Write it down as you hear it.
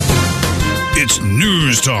It's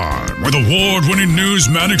news time with award-winning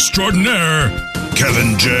newsman extraordinaire,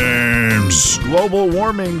 Kevin James. Global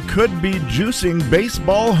warming could be juicing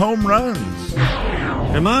baseball home runs.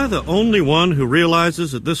 Am I the only one who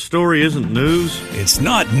realizes that this story isn't news? It's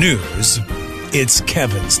not news. It's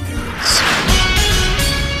Kevin's news.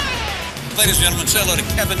 Ladies and gentlemen, say hello to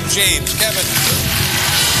Kevin James. Kevin.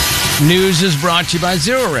 News is brought to you by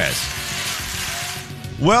Zero Res.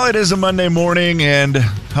 Well, it is a Monday morning, and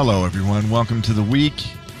hello, everyone. Welcome to the week.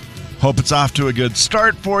 Hope it's off to a good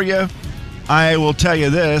start for you. I will tell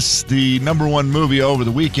you this, the number one movie over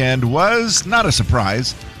the weekend was not a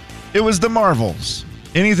surprise. It was The Marvels.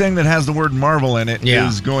 Anything that has the word Marvel in it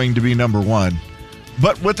is going to be number one.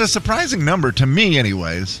 But with a surprising number, to me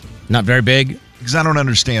anyways. Not very big. Because I don't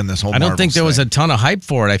understand this whole I don't Marvels think there was thing. a ton of hype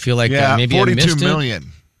for it. I feel like maybe 42 I missed million.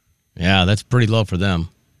 it. Yeah, that's pretty low for them.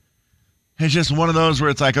 It's just one of those where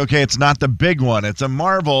it's like, okay, it's not the big one. It's a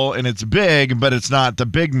Marvel, and it's big, but it's not the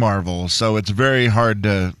big Marvel. So it's very hard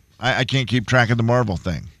to... I can't keep track of the Marvel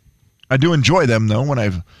thing. I do enjoy them, though,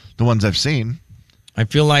 the ones I've seen. I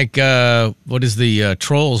feel like, what is the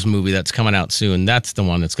Trolls movie that's coming out soon? That's the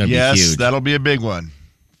one that's going to be huge. Yes, that'll be a big one.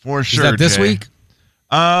 For sure, Is that this Jay. week?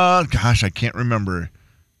 Gosh, I can't remember.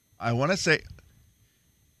 I want to say...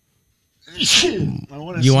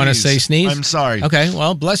 You want to say sneeze? I'm sorry. Okay,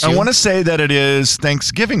 well, bless you. I want to say that it is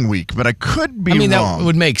Thanksgiving week, but I could be wrong. That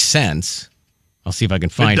would make sense. I'll see if I can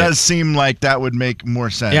find it. It does seem like that would make more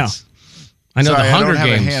sense. Yeah. I know. Sorry, the Hunger I don't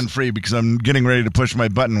Games. have a hand free because I'm getting ready to push my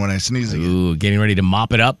button when I sneeze again. Ooh, getting ready to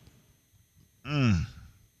mop it up. I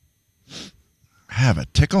have a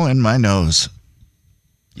tickle in my nose.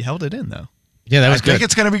 You held it in, though. Yeah, that was good. I think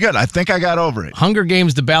it's going to be good. I think I got over it. Hunger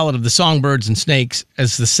Games, The Ballad of the Songbirds and Snakes,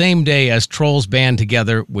 as the same day as Trolls Band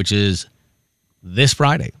Together, which is this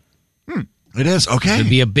Friday. It is? Okay. It'll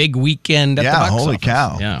be a big weekend at the box holy office.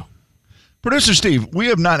 cow. Yeah. Producer Steve, we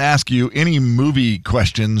have not asked you any movie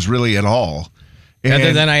questions really at all.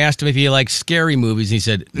 Other than I asked him if he likes scary movies, he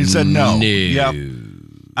said no. No. Yep.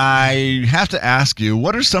 I have to ask you,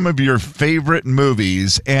 what are some of your favorite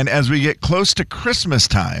movies? And as we get close to Christmas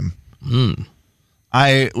time,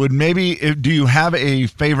 I would do you have a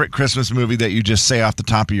favorite Christmas movie that you just say off the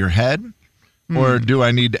top of your head? Or do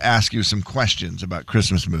I need to ask you some questions about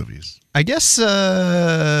Christmas movies? I guess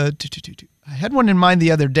I had one in mind the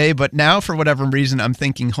other day, but now for whatever reason, I'm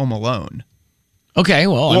thinking Home Alone. Okay,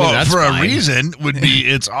 well, I mean, that's for fine. a reason would be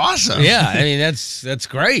it's awesome. Yeah, I mean, that's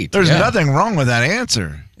great. There's nothing wrong with that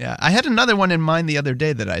answer. Yeah, I had another one in mind the other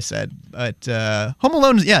day that I said, but Home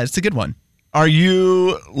Alone, it's a good one. Are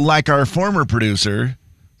you like our former producer,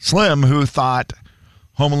 Slim, who thought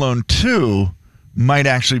Home Alone 2 might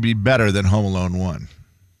actually be better than Home Alone 1?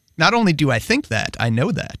 Not only do I think that, I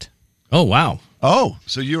know that. Oh, wow. Oh,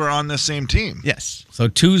 so you are on the same team. Yes. So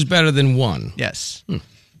 2's better than 1. Yes.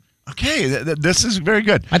 Okay, this is very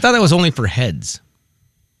good. I thought that was only for heads.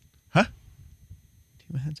 Huh?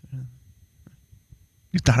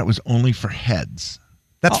 You thought it was only for heads.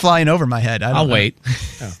 That's flying over my head. I'll wait.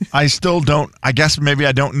 I still don't. I guess maybe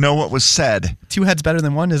I don't know what was said. 2 heads better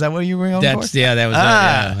than 1? Is that what you were going for? Yeah, that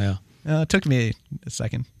was it took me a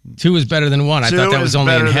second. 2 is better than 1. I thought that was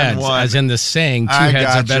only in heads. As in the saying, 2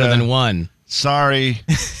 heads are better than 1. Sorry.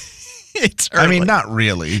 It's early. I mean, not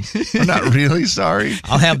really. I'm not really sorry.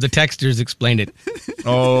 I'll have the texters explain it.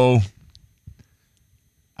 Oh.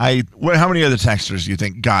 How many other texters do you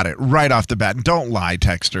think got it right off the bat? Don't lie,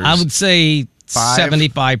 texters. I would say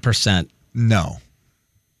 75%. No.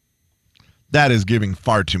 That is giving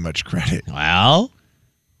far too much credit. Well,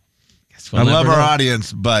 guess we'll I love never our know.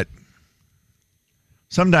 audience, but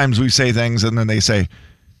sometimes we say things and then they say,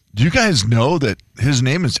 do you guys know that his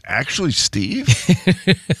name is actually Steve?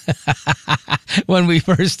 When we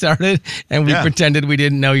first started and we pretended we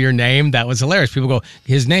didn't know your name, that was hilarious. People go,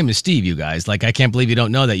 his name is Steve, you guys. Like, I can't believe you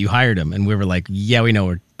don't know that. You hired him. And we were like, yeah, we know.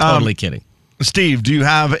 We're totally kidding. Steve, do you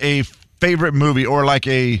have a favorite movie or like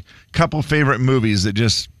a couple favorite movies that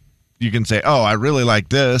just you can say, oh, I really like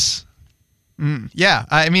this? Yeah,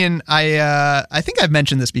 I mean, I think I've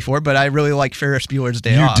mentioned this before, but I really like Ferris Bueller's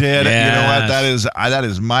Day You Off. did. Yes. You know what? That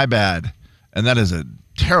is my bad. And that is a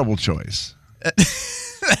terrible choice.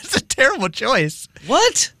 That's a terrible choice.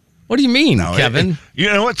 What? What do you mean, No, Kevin?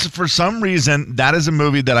 You know what? For some reason, that is a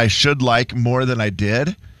movie that I should like more than I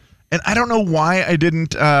did. And I don't know why I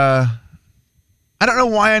didn't. I don't know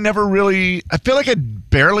why I never really. I feel like I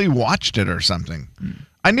barely watched it or something.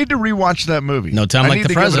 I need to rewatch that movie. No Time Like the I need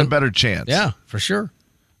to Present. give it a better chance. Yeah, for sure.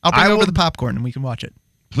 I'll bring over the popcorn and we can watch it.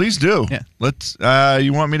 Please do. Yeah. Let's.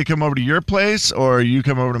 You want me to come over to your place or you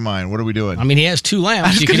come over to mine? What are we doing? I mean, he has 2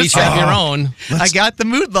 lamps. You can gonna each say- have your own. I got the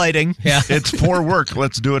mood lighting. Yeah. It's for work.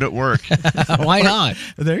 Let's do it at work. Why not?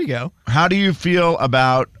 There you go. How do you feel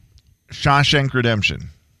about Shawshank Redemption?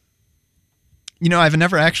 You know, I've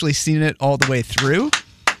never actually seen it all the way through.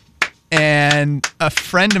 And a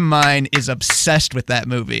friend of mine is obsessed with that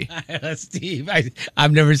movie. Steve,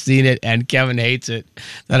 I've never seen it, and Kevin hates it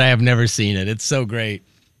that I have never seen it. It's so great.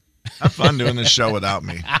 Have fun doing this show without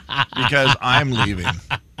me because I'm leaving.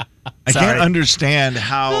 I can't understand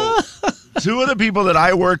how 2 of the people that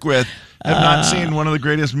I work with have not seen one of the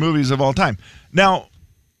greatest movies of all time. Now,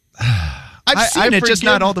 I've seen it, just forgive-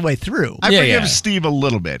 not all the way through. I Yeah, forgive yeah. Steve a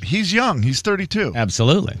little bit. He's young. He's 32.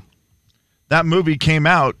 Absolutely. That movie came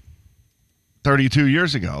out 32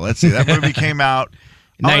 years ago. Let's see. That movie came out,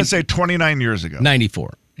 I want to say 29 years ago.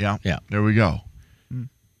 94. Yeah. Yeah. There we go.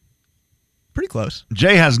 Pretty close.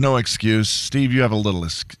 Jay has no excuse. Steve, you have a little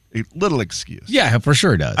excuse. Yeah, for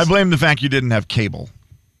sure does. I blame the fact you didn't have cable.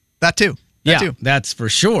 That too. yeah, That too. that's for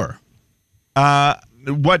sure.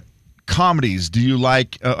 What comedies do you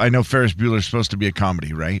like? I know Ferris Bueller's supposed to be a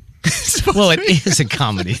comedy, right? Well, it is a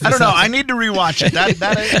comedy. I don't know. I need to rewatch it.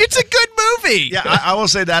 It's a good movie. Yeah, I will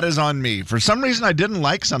say that is on me. For some reason, I didn't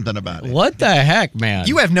like something about it. What the heck, man?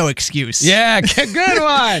 You have no excuse. Yeah, good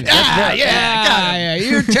one. yeah.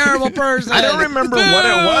 You're a terrible person. I don't remember what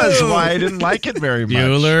it was, why I didn't like it very much.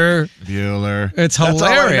 Bueller. That's It's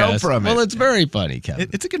hilarious. all I know from Well, it. it's very funny, Kevin.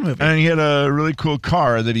 It's a good movie. And he had a really cool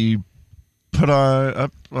car that he put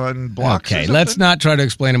up on blocks. or Okay, something. let's not try to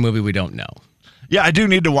explain a movie we don't know. Yeah, I do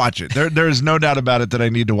need to watch it. There's no doubt about it that I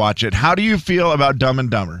need to watch it. How do you feel about Dumb and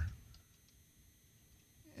Dumber?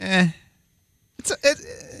 I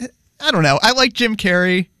don't know. I like Jim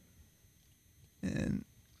Carrey.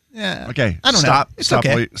 Yeah. Okay, I don't stop, know. It's stop,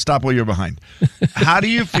 okay. stop while you're behind. How do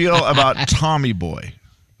you feel about Tommy Boy?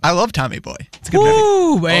 I love Tommy Boy. It's a good movie.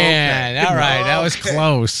 Ooh, man. Okay. All right. That was Okay.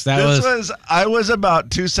 close. I was about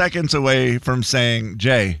 2 seconds away from saying,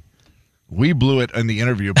 Jay, we blew it in the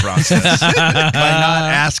interview process by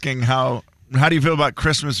not asking how do you feel about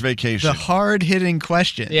Christmas Vacation? The hard-hitting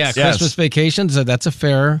question. Yeah, Yes. Christmas Vacation. So that's a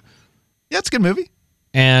fair. Yeah, it's a good movie.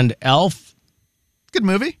 And Elf. Good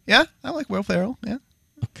movie. Yeah, I like Will Ferrell. Yeah.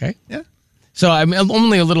 Okay. Yeah. So I'm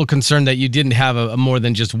only a little concerned that you didn't have a more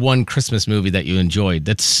than just one Christmas movie that you enjoyed.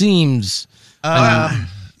 That seems I'm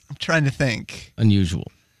trying to think.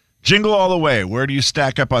 unusual. Jingle All the Way. Where do you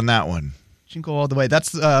stack up on that one? Jingle All the Way.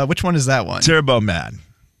 That's which one is that one? Turbo Man.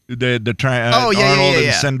 They're trying. Oh, yeah, Arnold yeah.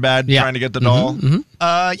 and Sinbad Yeah. trying to get the doll.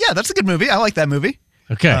 Yeah, that's a good movie. I like that movie.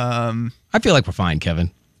 Okay. I feel like we're fine,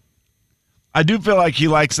 Kevin. I do feel like he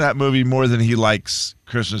likes that movie more than he likes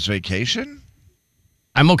Christmas Vacation.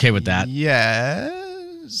 I'm okay with that.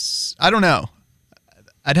 Yes. I don't know.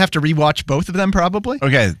 I'd have to rewatch both of them probably.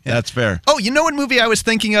 Okay, that's fair. Oh, you know what movie I was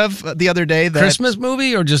thinking of the other day? That Christmas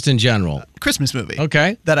movie or just in general? Christmas movie.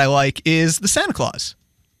 Okay. That I like is The Santa Claus.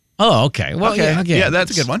 Oh, okay. Well, Okay. yeah.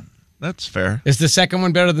 that's a good one. That's fair. Is the second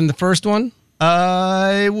one better than the first one?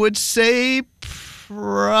 I would say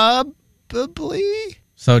probably.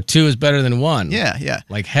 So 2 is better than 1. Yeah.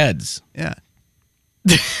 Like heads. Yeah.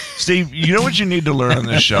 Steve, you know what you need to learn on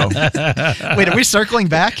this show? Wait, are we circling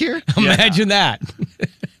back here? Imagine that.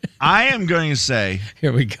 I am going to say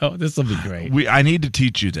Here we go. This will be great. I need to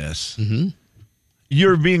teach you this. Mm-hmm.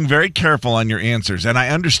 You're being very careful on your answers, and I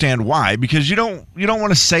understand why, because you don't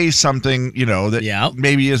want to say something, that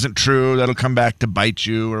maybe isn't true, that'll come back to bite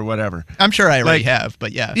you or whatever. I'm sure I already have,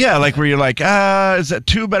 but yeah. Yeah, like where you're like, is that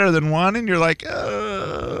 2 better than 1? And you're like,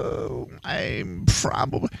 I'm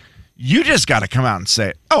probably. You just got to come out and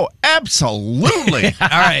say, oh, absolutely. All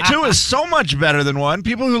right. 2 is so much better than 1.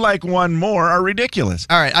 People who like 1 more are ridiculous.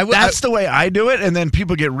 All right. That's the way I do it. And then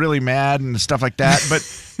people get really mad and stuff like that. But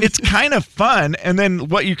it's kind of fun. And then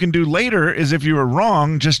what you can do later is if you were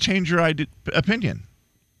wrong, just change your opinion.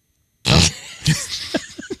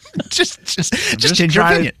 just change your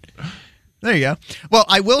try opinion. There you go. Well,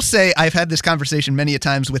 I will say I've had this conversation many a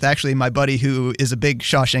times with actually my buddy who is a big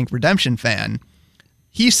Shawshank Redemption fan.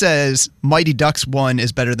 He says Mighty Ducks 1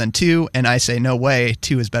 is better than 2, and I say no way,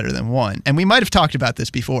 2 is better than 1. And we might have talked about this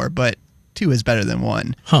before, but 2 is better than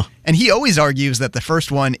 1. Huh. And he always argues that the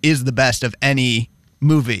first one is the best of any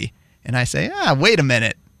movie. And I say, wait a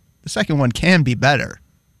minute. The second one can be better.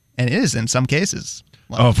 And it is in some cases.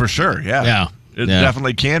 Oh, for sure. Yeah. Yeah. It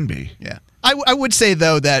definitely can be. Yeah. I would say,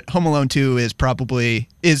 though, that Home Alone 2 is probably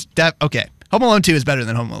okay. Home Alone 2 is better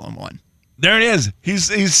than Home Alone 1. There it is. He's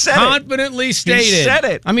said Confidently stated. He said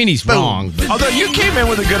it. I mean, he's wrong. But Although you came in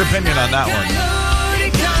with a good opinion on that one.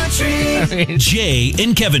 Jay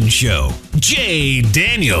and Kevin Show. Jay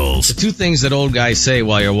Daniels. The two things that old guys say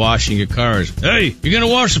while you're washing your cars. Hey, you're going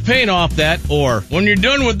to wash the paint off that. Or, when you're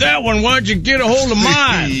done with that one, why don't you get a hold of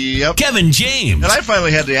mine? Yep. Kevin James. And I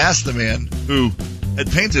finally had to ask the man who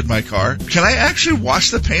had painted my car, can I actually wash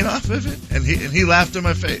the paint off of it? And he laughed in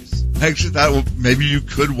my face. I actually thought, well, maybe you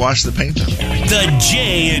could wash the paint off. The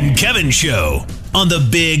Jay and Kevin Show on the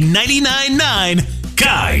Big 99.9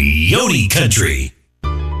 Coyote Country.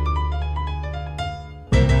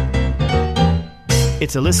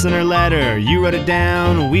 It's a listener letter. You wrote it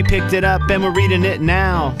down. We picked it up and we're reading it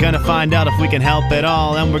now. Gonna find out if we can help at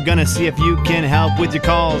all. And we're gonna see if you can help with your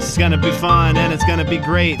calls. It's gonna be fun and it's gonna be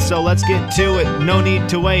great. So let's get to it. No need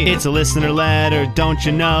to wait. It's a listener letter, don't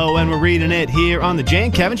you know? And we're reading it here on the Jay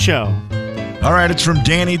and Kevin Show. All right, it's from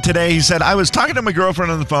Danny today. He said, I was talking to my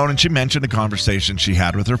girlfriend on the phone and she mentioned a conversation she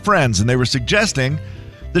had with her friends. And they were suggesting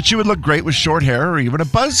that she would look great with short hair or even a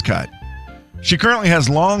buzz cut. She currently has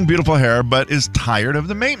long, beautiful hair, but is tired of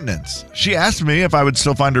the maintenance. She asked me if I would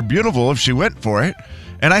still find her beautiful if she went for it.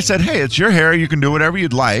 And I said, hey, it's your hair. You can do whatever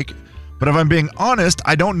you'd like. But if I'm being honest,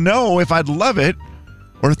 I don't know if I'd love it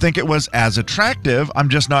or think it was as attractive. I'm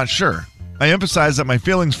just not sure. I emphasized that my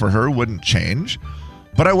feelings for her wouldn't change,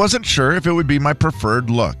 but I wasn't sure if it would be my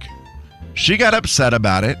preferred look. She got upset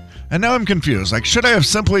about it, and now I'm confused. Like, should I have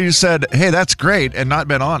simply said, hey, that's great, and not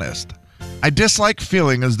been honest? I dislike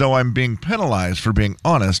feeling as though I'm being penalized for being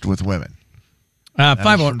honest with women.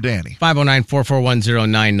 From Danny.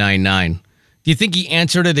 509-441-0999. Do you think he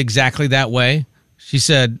answered it exactly that way? She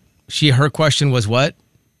said, her question was what?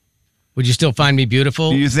 Would you still find me beautiful?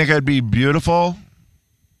 Do you think I'd be beautiful?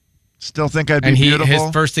 Still think I'd be beautiful? His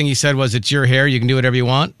first thing he said was, it's your hair. You can do whatever you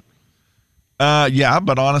want. Yeah,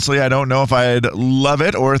 but honestly, I don't know if I'd love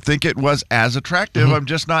it or think it was as attractive. I'm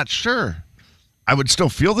just not sure. I would still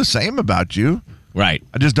feel the same about you. Right.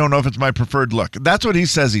 I just don't know if it's my preferred look. That's what he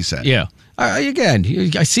says he said. Yeah. Again,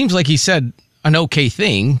 it seems like he said an okay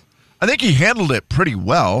thing. I think he handled it pretty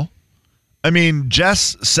well. I mean,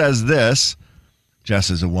 Jess says this. Jess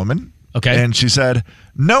is a woman. Okay. And she said,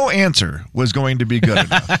 no answer was going to be good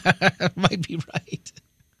enough. Might be right.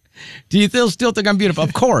 Do you still think I'm beautiful?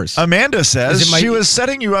 Of course. Amanda says she was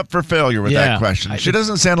setting you up for failure with that question. She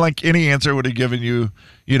doesn't sound like any answer would have given you,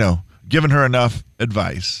 given her enough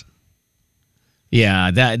advice.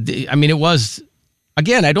 Yeah, it was,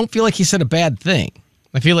 again, I don't feel like he said a bad thing.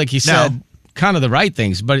 I feel like he said kind of the right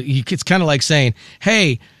things, but it's kind of like saying,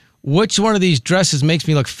 hey, which one of these dresses makes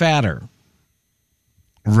me look fatter?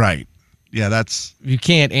 Right. Yeah, you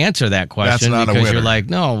can't answer that question because you're like,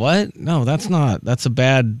 no, what? No, that's not. That's a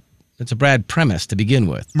bad premise to begin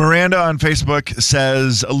with. Miranda on Facebook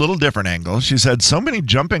says a little different angle. She said, so many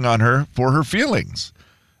jumping on her for her feelings.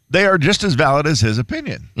 They are just as valid as his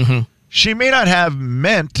opinion. Mm-hmm. She may not have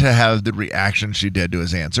meant to have the reaction she did to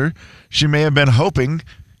his answer. She may have been hoping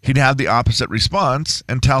he'd have the opposite response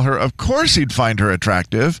and tell her, of course he'd find her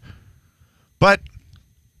attractive, but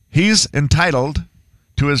he's entitled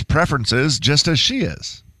to his preferences just as she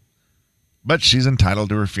is. But she's entitled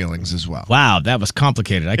to her feelings as well. Wow, that was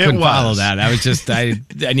complicated. I couldn't follow that. I was just, I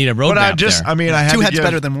need a roadmap. I had two heads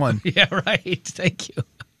better than one. Yeah, right. Thank you.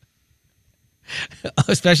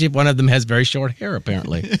 Especially if one of them has very short hair,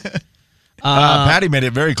 apparently. Patty made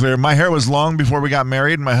it very clear. My hair was long before we got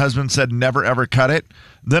married, and my husband said never, ever cut it.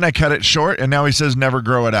 Then I cut it short, and now he says never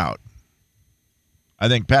grow it out. I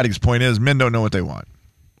think Patty's point is men don't know what they want.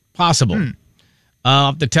 Possible.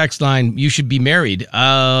 The text line, you should be married.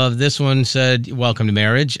 This one said, welcome to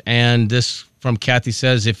marriage. And this from Kathy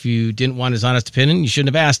says, if you didn't want his honest opinion, you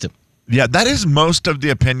shouldn't have asked him. Yeah, that is most of the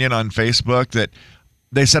opinion on Facebook, that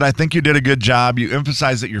they said, I think you did a good job. You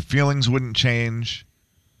emphasized that your feelings wouldn't change.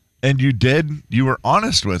 And you did. You were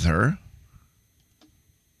honest with her.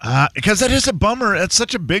 Because that is a bummer. It's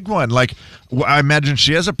such a big one. Like, I imagine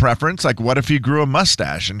she has a preference. Like, what if he grew a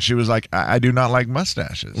mustache? And she was like, I do not like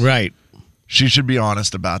mustaches. Right. She should be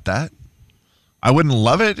honest about that. I wouldn't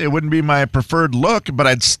love it. It wouldn't be my preferred look, but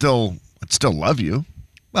I'd still love you.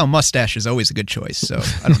 Well, mustache is always a good choice, so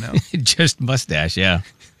I don't know. Just mustache, yeah.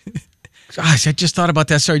 Gosh, I just thought about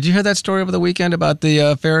that story. Did you hear that story over the weekend about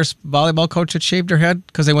the Ferris volleyball coach that shaved her head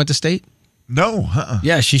because they went to state? No.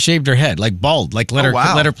 Yeah, she shaved her head, like bald, like let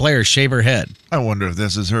her players shave her head. I wonder if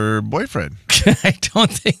this is her boyfriend. I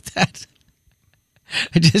don't think that.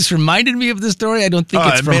 It just reminded me of the story. I don't think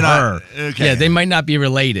it's from her. Okay. Yeah, they might not be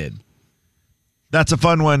related. That's a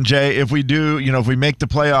fun one, Jay. If we do, if we make the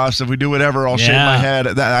playoffs, if we do whatever, I'll shave my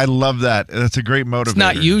head. I love that. That's a great motivator. It's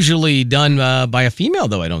not usually done by a female,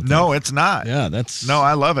 though, I don't think. No, it's not. Yeah, that's... No,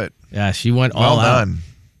 I love it. Yeah, she went all out. Well done.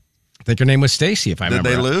 I think her name was Stacy, if I remember.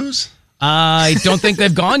 Did they lose? I don't think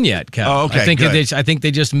they've gone yet, Kevin. Oh, okay, I think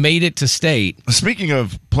they just made it to state. Speaking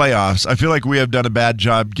of playoffs, I feel like we have done a bad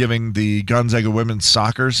job giving the Gonzaga women's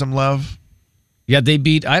soccer some love. Yeah, they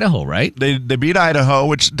beat Idaho, right? They beat Idaho,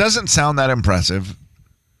 which doesn't sound that impressive,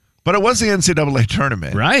 but it was the NCAA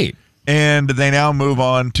tournament. Right. And they now move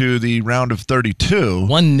on to the round of 32.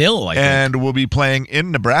 1-0, I think. And will be playing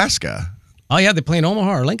in Nebraska. Oh, yeah, they play in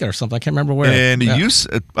Omaha or Lincoln or something. I can't remember where. And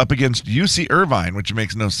up against UC Irvine, which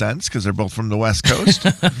makes no sense because they're both from the West Coast.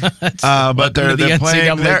 But they're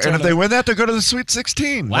playing there. And if they win that, they'll go to the Sweet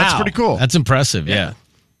 16. Wow. That's pretty cool. That's impressive, yeah.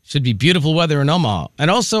 Should be beautiful weather in Omaha.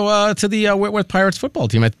 And also to the Whitworth Pirates football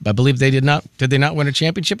team. I believe they did not win a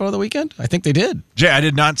championship over the weekend? I think they did. Jay, I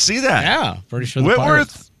did not see that. Yeah, pretty sure the Whitworth,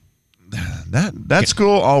 Pirates. that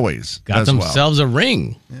school always got themselves a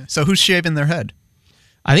ring. Yeah. So who's shaving their head?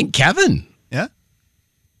 I think Kevin. Yeah.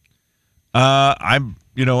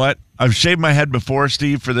 You know what? I've shaved my head before,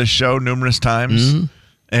 Steve, for this show numerous times. Mm-hmm.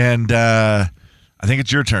 And I think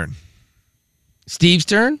it's your turn. Steve's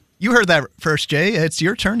turn? You heard that first, Jay. It's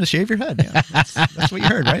your turn to shave your head. Yeah, that's what you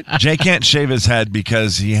heard, right? Jay can't shave his head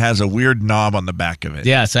because he has a weird knob on the back of it.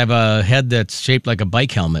 Yes, I have a head that's shaped like a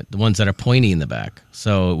bike helmet, the ones that are pointy in the back.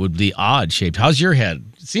 So it would be odd shaped. How's your head?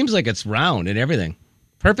 It seems like it's round and everything.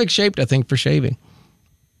 Perfect shaped, I think, for shaving.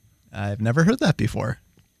 I've never heard that before.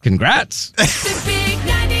 Congrats.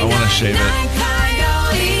 I want to shave it.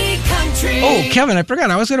 Oh, Kevin, I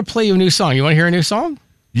forgot. I was going to play you a new song. You want to hear a new song?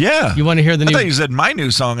 Yeah. You want to hear the new? I thought you said my new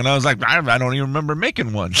song, and I was like, I don't even remember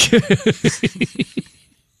making one.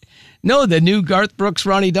 No, the new Garth Brooks,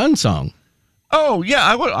 Ronnie Dunn song. Oh, yeah,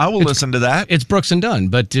 I will listen to that. It's Brooks and Dunn,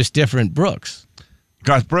 but just different Brooks.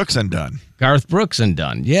 Garth Brooks and Dunn. Garth Brooks and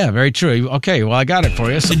Dunn. Yeah, very true. Okay, well, I got it for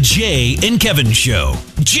you. The Jay and Kevin Show.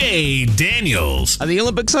 Jay Daniels. Are the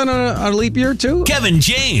Olympics on a leap year, too? Kevin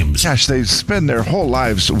James. Gosh, they spend their whole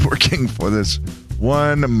lives working for this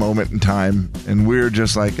one moment in time, and we're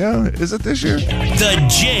just like, oh, is it this year? The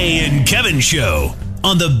Jay and Kevin Show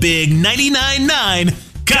on the Big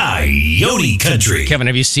 99.9 Coyote Country. Kevin,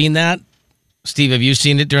 have you seen that? Steve, have you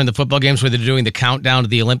seen it during the football games where they're doing the countdown to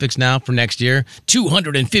the Olympics now for next year?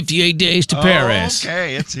 258 days to Paris.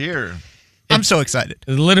 Okay, it's here. I'm so excited.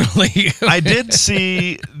 Literally. I did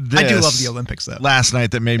see this. I do love the Olympics, though. Last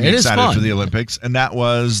night that made me excited for the Olympics, and that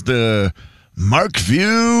was the Mark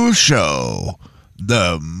Few Show.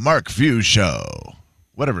 The Mark Few Show.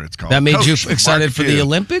 Whatever it's called. That made Coach you excited Mark for Few. the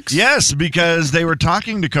Olympics? Yes, because they were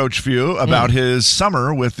talking to Coach Few about his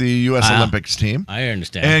summer with the U.S. Olympics team. I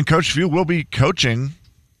understand. And Coach Few will be coaching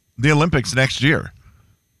the Olympics next year.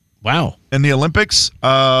 Wow. And the Olympics,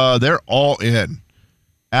 they're all in.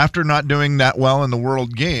 After not doing that well in the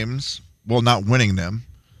World Games, well, not winning them,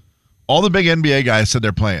 all the big NBA guys said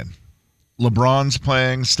they're playing. LeBron's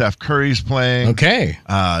playing, Steph Curry's playing. Okay.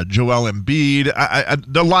 Joel Embiid.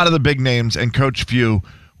 A lot of the big names, and Coach Few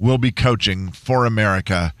will be coaching for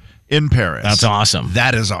America in Paris. That's awesome.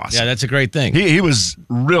 That is awesome. Yeah, that's a great thing. He was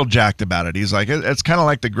real jacked about it. He's like, it's kind of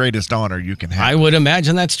like the greatest honor you can have. I would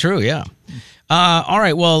imagine that's true, yeah. All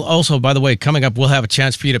right, well, also, by the way, coming up, we'll have a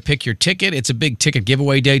chance for you to pick your ticket. It's a big ticket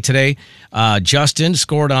giveaway day today. Justin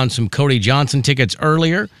scored on some Cody Johnson tickets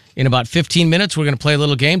earlier. In about 15 minutes, we're going to play a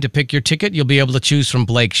little game to pick your ticket. You'll be able to choose from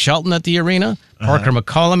Blake Shelton at the arena, Parker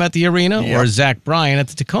McCollum at the arena, or Zach Bryan at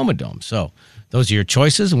the Tacoma Dome. So those are your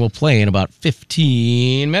choices, and we'll play in about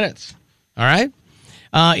 15 minutes. All right?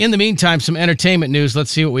 In the meantime, some entertainment news.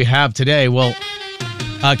 Let's see what we have today. Well,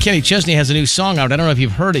 Kenny Chesney has a new song out. I don't know if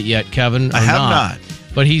you've heard it yet, Kevin, or I have not.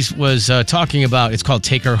 But he was talking about, it's called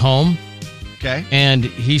Take Her Home. Okay. And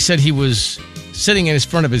he said he was sitting in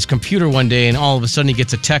front of his computer one day, and all of a sudden he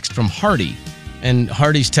gets a text from Hardy. And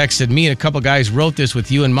Hardy's texted, me and a couple guys wrote this with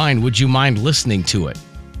you in mind. Would you mind listening to it?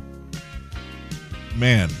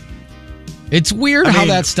 Man. It's weird how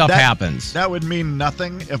that stuff happens. That would mean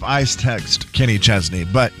nothing if I text Kenny Chesney.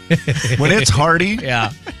 But when it's Hardy,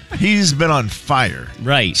 he's been on fire.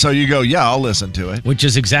 Right. So you go, yeah, I'll listen to it. Which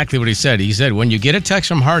is exactly what he said. He said, when you get a text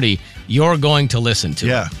from Hardy, you're going to listen to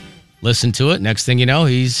it. Listen to it. Next thing you know,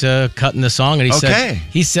 he's cutting the song, and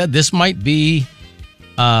he said this might be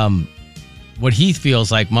what he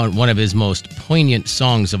feels like one of his most poignant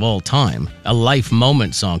songs of all time, a life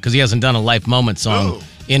moment song, because he hasn't done a life moment song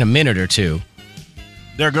in a minute or two.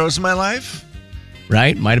 There Goes My Life?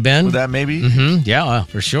 Right? Might have been. Would that maybe? Mm-hmm. Yeah,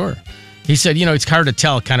 for sure. He said, it's hard to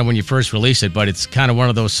tell kind of when you first release it, but it's kind of one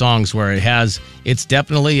of those songs where it's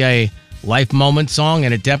definitely a life moment song,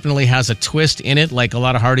 and it definitely has a twist in it like a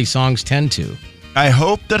lot of Hardy songs tend to. I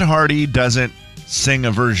hope that Hardy doesn't sing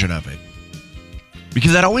a version of it,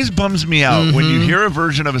 because that always bums me out when you hear a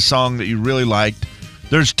version of a song that you really liked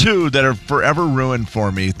There's two that are forever ruined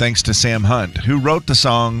for me thanks to Sam Hunt, who wrote the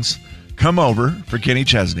songs Come Over for Kenny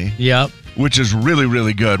Chesney. Yep. Which is really,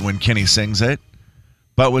 really good when Kenny sings it.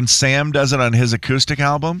 But when Sam does it on his acoustic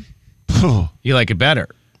album, you like it better.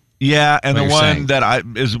 Yeah, and what the you're one saying. that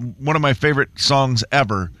is one of my favorite songs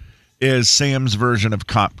ever is Sam's version of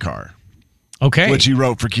Cop Car. Okay. Which he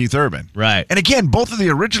wrote for Keith Urban. Right. And again, both of the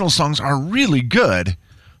original songs are really good,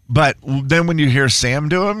 but then when you hear Sam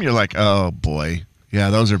do them, you're like, oh boy. Yeah,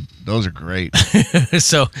 those are great.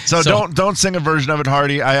 so don't sing a version of it,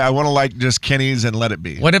 Hardy. I want to like just Kenny's and let it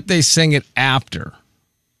be. What if they sing it after?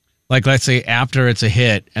 Like, let's say after it's a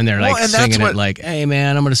hit, and they're like singing it like, hey,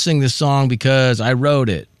 man, I'm going to sing this song because I wrote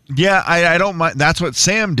it. Yeah, I don't mind. That's what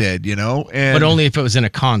Sam did, and but only if it was in a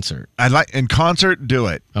concert. In concert, do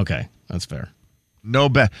it. Okay, that's fair. No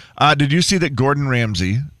bet. Did you see that Gordon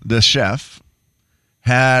Ramsay, the chef,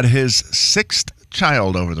 had his 6th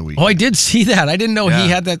child over the weekend? Oh, I did see that. I didn't know he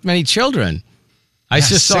had that many children. I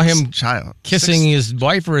just saw him kissing his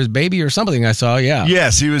wife or his baby or something. I saw, yeah.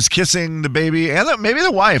 Yes, he was kissing the baby and maybe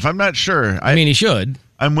the wife. I'm not sure. I mean, he should.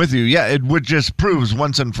 I'm with you. Yeah, it would just proves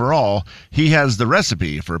once and for all he has the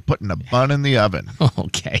recipe for putting a bun in the oven.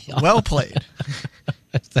 Okay. Well played.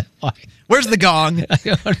 That's that why. Where's the gong? I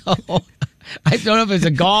don't know. I don't know if it's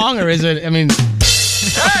a gong or is it, I mean.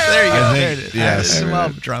 There you go. There it is. Yes. Well,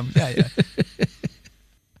 drum. Yeah.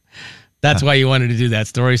 That's why you wanted to do that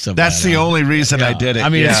story so bad. That's the only reason I did it. I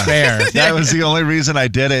mean, it's fair. That was the only reason I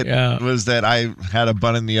did it, was that I had a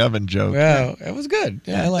bun in the oven joke. Yeah, it was good.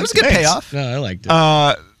 Yeah, I liked it. Was a good payoff. No, I liked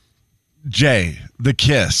it. Jay, the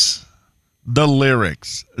kiss, the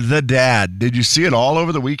lyrics, the dad. Did you see it all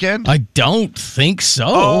over the weekend? I don't think so.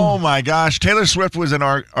 Oh, my gosh. Taylor Swift was in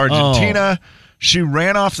Argentina. Oh. She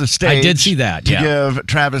ran off the stage. I did see that, to give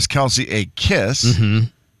Travis Kelce a kiss. Mm-hmm.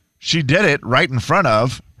 She did it right in front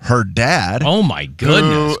of her dad. Oh, my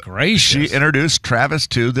goodness gracious. She introduced Travis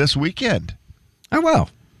to this weekend. Oh, wow.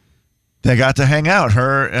 They got to hang out.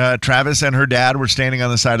 Travis and her dad were standing on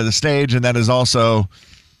the side of the stage, and that is also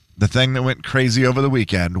the thing that went crazy over the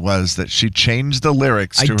weekend was that she changed the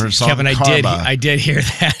lyrics to her song, Kevin, Karma. I did hear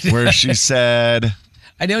that. Where she said...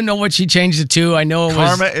 I don't know what she changed it to. I know it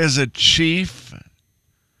Karma is a chief.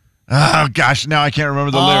 Oh, gosh. Now I can't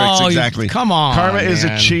remember the lyrics exactly. Come on, Karma is a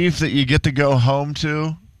man. chief that you get to go home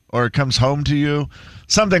to, or it comes home to you.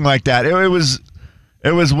 Something like that. It was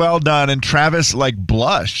well done, and Travis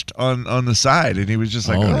blushed on the side, and he was just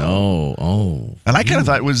like, no. And I kind of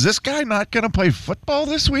thought, was this guy not going to play football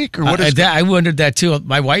this week, or what is that? I wondered that too.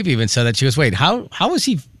 My wife even said that. She goes, wait, how is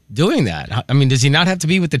he doing that? I mean, does he not have to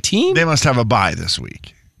be with the team? They must have a bye this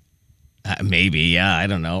week. Maybe, yeah, I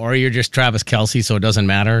don't know. Or you're just Travis Kelce, so it doesn't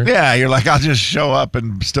matter. Yeah, you're like, I'll just show up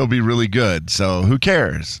and still be really good, so who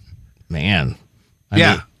cares? Man. I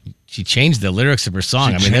mean, she changed the lyrics of her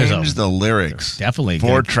song. She changed the lyrics definitely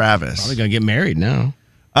for Travis. Probably going to get married now.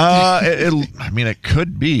 It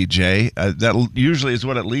could be, Jay. That usually is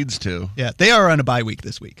what it leads to. Yeah, they are on a bye week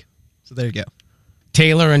this week. So there you go.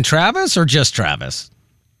 Taylor and Travis or just Travis?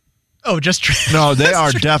 Oh, just Travis. No, they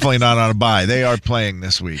are definitely not on a bye. They are playing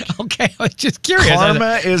this week. Okay, I was just curious.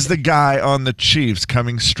 Karma is the guy on the Chiefs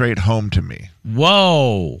coming straight home to me.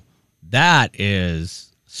 Whoa, that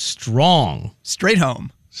is strong. Straight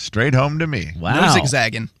home. Straight home to me. Wow. No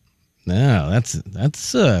zigzagging. No, that's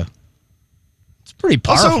pretty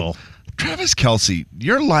powerful. Also, Travis Kelce,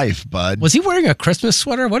 your life, bud. Was he wearing a Christmas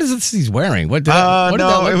sweater? What is this he's wearing?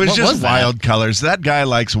 No, it was just wild colors. That guy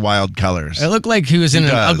likes wild colors. It looked like he was in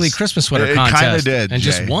an ugly Christmas sweater contest. It kind of did, and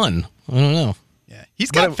Jay. just won. I don't know. Yeah,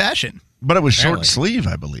 he's got fashion. But it was short sleeve,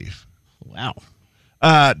 I believe. Wow.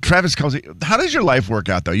 Travis Kelce, how does your life work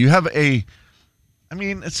out, though? You have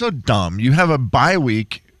it's so dumb. You have a bye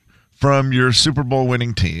week from your Super Bowl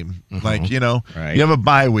winning team. Right. You have a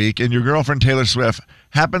bye week, and your girlfriend Taylor Swift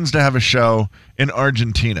happens to have a show in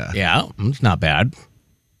Argentina. Yeah, it's not bad.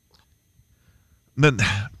 Then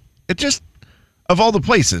it just, of all the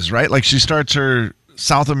places, right? Like she starts her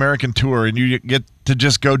South American tour, and you get to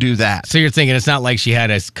just go do that. So you're thinking it's not like she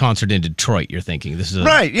had a concert in Detroit. You're thinking this is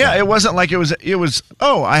right? Yeah, it wasn't like it was.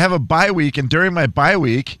 Oh, I have a bye week, and during my bye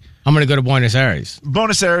week, I'm going to go to Buenos Aires.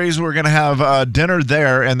 We're going to have dinner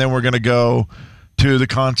there, and then we're going to go to the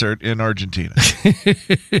concert in Argentina.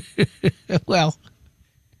 Well,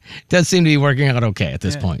 it does seem to be working out okay at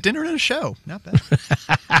this point. Dinner and a show. Not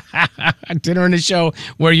bad. Dinner and a show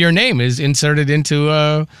where your name is inserted into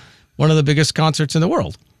one of the biggest concerts in the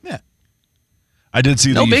world. Yeah. I did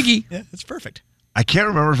see no biggie. Yeah, it's perfect. I can't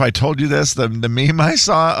remember if I told you this, the meme I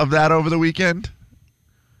saw of that over the weekend,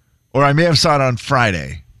 or I may have saw it on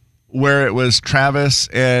Friday, where it was Travis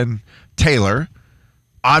and Taylor,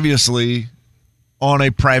 obviously on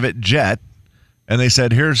a private jet, and they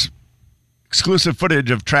said, here's exclusive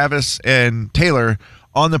footage of Travis and Taylor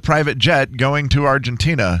on the private jet going to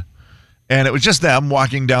Argentina. And it was just them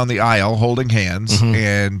walking down the aisle holding hands,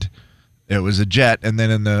 and it was a jet. And then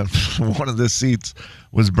in the one of the seats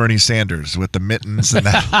was Bernie Sanders with the mittens and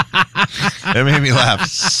that. It made me laugh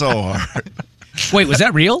so hard. Wait, was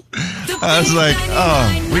that real? I was like,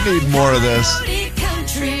 oh, we need more of this.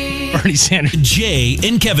 Bernie Sanders. Jay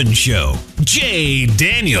and Kevin Show. Jay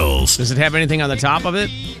Daniels. Does it have anything on the top of it?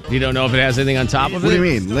 You don't know if it has anything on top of it? What do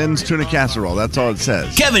you mean? Lynn's tuna casserole. That's all it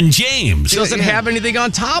says. Kevin James. Does it have anything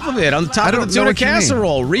on top of it? On the top I of don't the know tuna what you mean.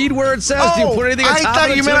 casserole. Read where it says. Do you put anything on I top thought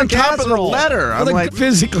of you the meant tuna on top of the casserole? letter. I'm like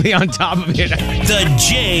physically on top of it. The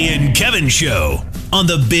Jay and Kevin Show on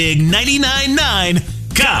the Big 99.9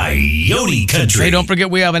 Coyote Country. Hey, don't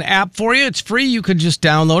forget we have an app for you. It's free. You can just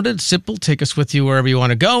download it. It's simple. Take us with you wherever you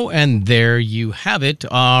want to go. And there you have it.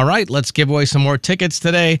 All right, let's give away some more tickets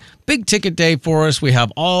today. Big ticket day for us. We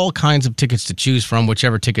have all kinds of tickets to choose from,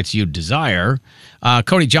 whichever tickets you desire.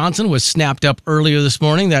 Cody Johnson was snapped up earlier this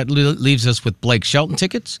morning. That leaves us with Blake Shelton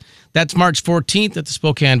tickets. That's March 14th at the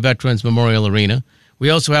Spokane Veterans Memorial Arena. We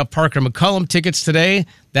also have Parker McCullum tickets today.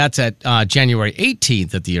 That's at January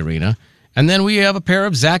 18th at the arena. And then we have a pair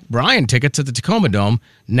of Zach Bryan tickets at the Tacoma Dome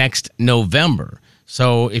next November.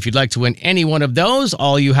 So if you'd like to win any one of those,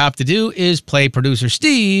 all you have to do is play producer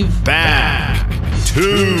Steve Back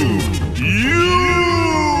to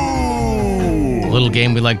you. A little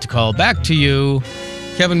game we like to call Back to You.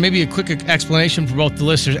 Kevin, maybe a quick explanation for both the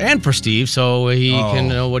listeners and for Steve so he can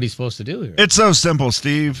know what he's supposed to do here. It's so simple,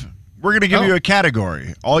 Steve. We're going to give you a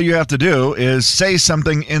category. All you have to do is say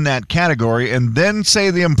something in that category and then say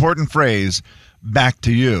the important phrase, back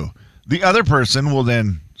to you. The other person will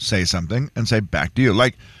then say something and say back to you.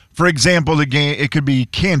 Like, for example, the game, it could be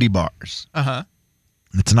candy bars. Uh-huh.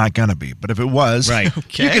 It's not going to be. But if it was, Right.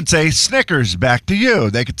 Okay. you could say Snickers, back to you.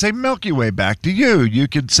 They could say Milky Way, back to you. You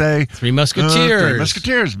could say Three Musketeers. Three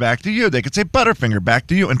Musketeers, back to you. They could say Butterfinger, back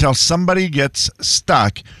to you. Until somebody gets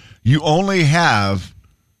stuck, you only have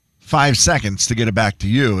 5 seconds to get it back to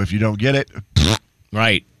you. If you don't get it,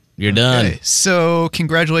 Right. You're done. Okay, so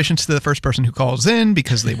congratulations to the first person who calls in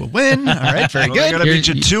because they will win. All right, very well, they got good. to beat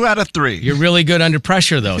you 2 out of 3. You're really good under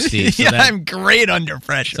pressure, though, Steve. So yeah, that, I'm great under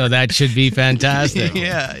pressure. so that should be fantastic.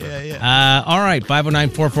 yeah. All right,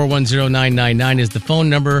 509-441-0999 is the phone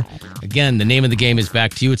number. Again, the name of the game is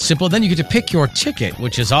Back to You. It's simple. Then you get to pick your ticket,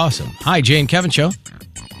 which is awesome. Hi, Jay and Kevin Show.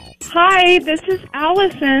 Hi, this is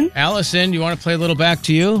Allison. Allison, you want to play a little Back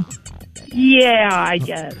to You? Yeah, I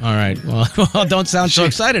guess. All right. Well, don't sound so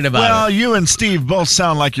excited about Well, it. you and Steve both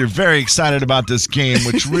sound like you're very excited about this game,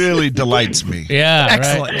 which really delights me. Yeah,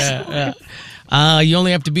 Excellent. Right. Yeah. You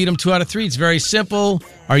only have to beat them 2 out of 3. It's very simple.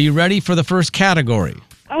 Are you ready for the first category?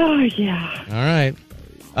 Oh, yeah. All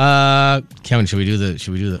right. Kevin, should we do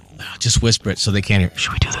the just whisper it so they can't hear.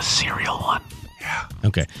 Should we do the cereal one? Yeah.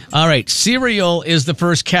 Okay. All right. Cereal is the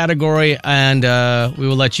first category, and we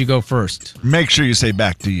will let you go first. Make sure you say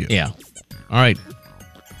back to you. Yeah. All right.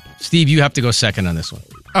 Steve, you have to go second on this one.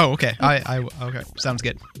 Oh, okay. Okay. Sounds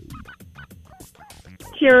good.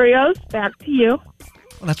 Cheerios, back to you.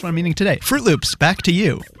 Well, that's what I'm eating today. Fruit Loops, back to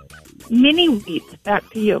you. Mini Wheats, back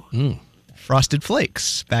to you. Frosted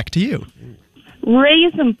Flakes, back to you.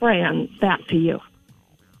 Raisin Bran, back to you.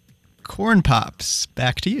 Corn Pops,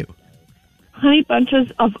 back to you. Honey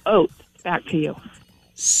Bunches of Oats, back to you.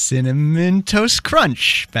 Cinnamon Toast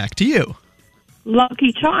Crunch, back to you.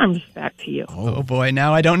 Lucky Charms, back to you. Oh boy,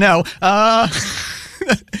 now I don't know.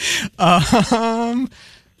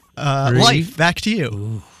 Life, back to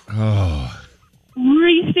you.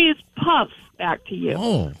 Reese's Puffs, back to you.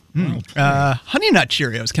 Oh. Honey Nut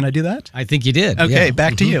Cheerios, can I do that? I think you did. Okay, Yeah.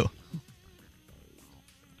 back to you.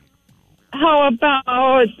 How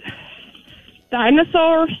about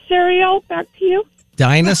dinosaur cereal, back to you?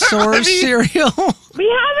 Dinosaur cereal? We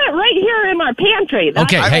have it right here in our pantry. That's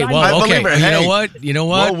Okay, hey, what I- well, okay. believe it. You know Hey. what? You know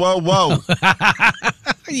what? Whoa.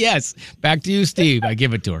 Yes. Back to you, Steve. I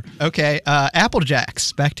give it to her. Okay, Apple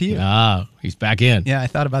Jacks, back to you. Ah, he's back in. Yeah, I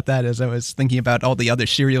thought about that as I was thinking about all the other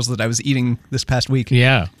cereals that I was eating this past week.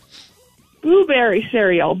 Yeah. Blueberry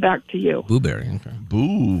cereal, back to you. Blueberry. Okay.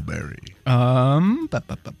 Blueberry.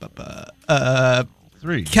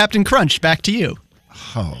 3. Captain Crunch, back to you.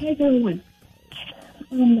 Oh. Hi, everyone.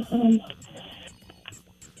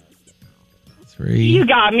 3. You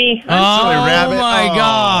got me. Oh Rabbit. my Oh.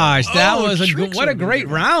 gosh, that Oh, was tricks what a are great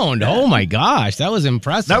round. Oh my gosh, that was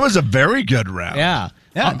impressive. That was a very good round. yeah.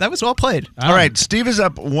 Yeah, that was well played. All right, Steve is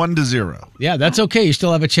up 1-0. Yeah, that's okay. You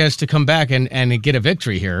still have a chance to come back and get a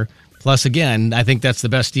victory here. Plus, again, I think that's the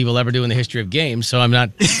best Steve will ever do in the history of games, so I'm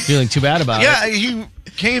not feeling too bad about it. Yeah, he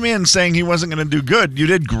came in saying he wasn't going to do good. You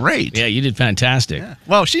did great. Yeah, you did fantastic. Yeah.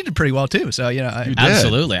 Well, she did pretty well, too. So,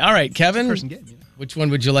 Absolutely. All right, Kevin, game, which one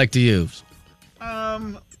would you like to use?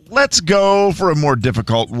 Let's go for a more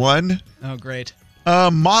difficult one. Oh, great.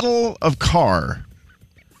 Model of car.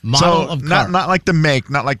 Model of car. Not like the make,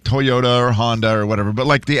 not like Toyota or Honda or whatever, but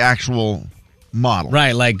like the actual model.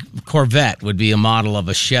 Right, like Corvette would be a model of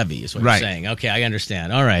a Chevy is what Right. you're saying. Okay, I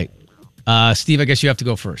understand. All right. Steve, I guess you have to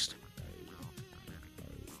go first.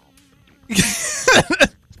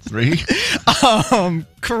 3.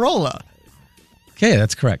 Corolla. Okay,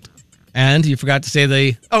 that's correct. And you forgot to say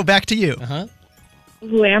the... Oh, back to you. Uh-huh.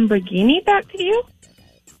 Lamborghini, back to you.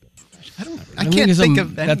 I can't think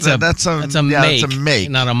of any. That's a make, That's a make,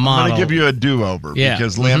 not a I'm model. going to give you a do-over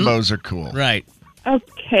because Lambos are cool. Right.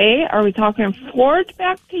 Okay, are we talking Ford,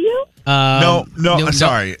 back to you? No,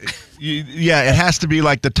 sorry. Yeah, it has to be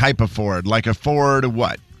like the type of Ford, like a Ford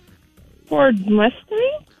what? Ford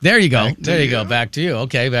Mustang? There you go. Back to There you you. go. Back to you.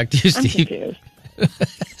 Okay, back to you, I'm Steve. confused.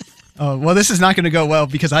 Oh, well, this is not going to go well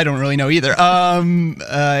because I don't really know either.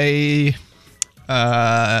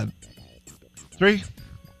 3.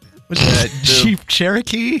 What's that? Jeep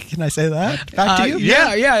Cherokee? Can I say that? Back to you?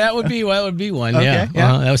 Yeah, that would be one. Okay, yeah.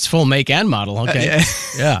 yeah. That was full make and model. Okay.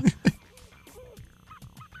 Yeah. Did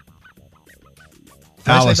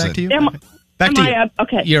I say Allison. back to you? Am to I you. up?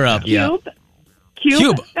 Okay. You're up, yeah.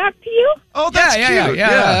 Cube, back to you? Oh, that's cute. Yeah,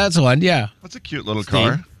 that's the one. Yeah. That's a cute little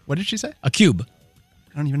car. What did she say? A cube.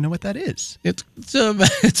 I don't even know what that is. It's a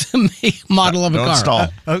make model of a Don't car. stall.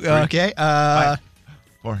 Okay.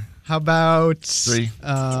 4. How about 3. 2.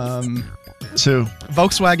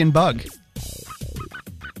 Volkswagen Bug?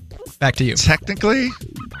 Back to you. Technically,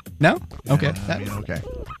 No? Okay. I mean, okay.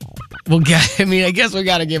 Well, I guess we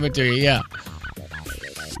got to give it to you. Yeah.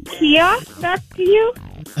 Kia, back to you?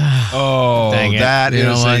 Oh, Dang it. that You is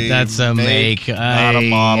know what? That's a make. not a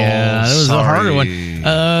model. Yeah, that was a harder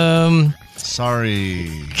one. Sorry.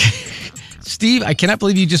 Steve, I cannot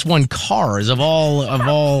believe you just won cars of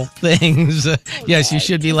all things. Yes, you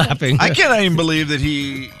should be laughing. I cannot even believe that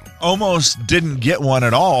he almost didn't get one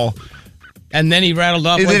at all. And then he rattled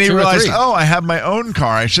off And like then he 2 or realized, 3. oh, I have my own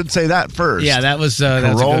car. I should say that first. Yeah, that was that's a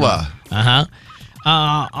good Corolla. one.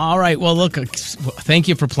 All right. Well, look, thank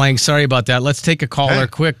you for playing. Sorry about that. Let's take a caller Hey.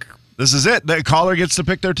 quick. This is it. The caller gets to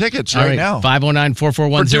pick their tickets right now.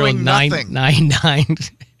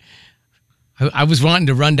 509-441-0999. I was wanting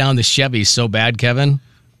to run down the Chevy so bad, Kevin.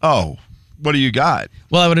 Oh, what do you got?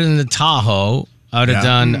 Well, I would have done the Tahoe. I would have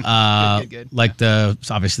done Good. like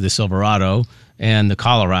obviously the Silverado and the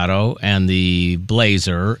Colorado and the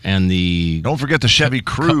Blazer and the Don't forget the Chevy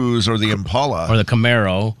Cruze or the Impala. or the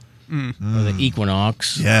Camaro or the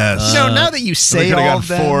Equinox. Yes. now that you We say could all have of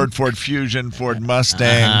got them, Ford Fusion, Ford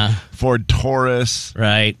Mustang, Ford Taurus,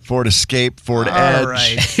 Right. Ford Escape, Ford all Edge.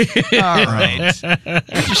 right. All right. You're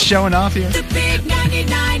just showing off here. The big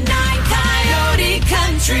 99.9 Coyote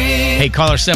Country. Hey, caller 7.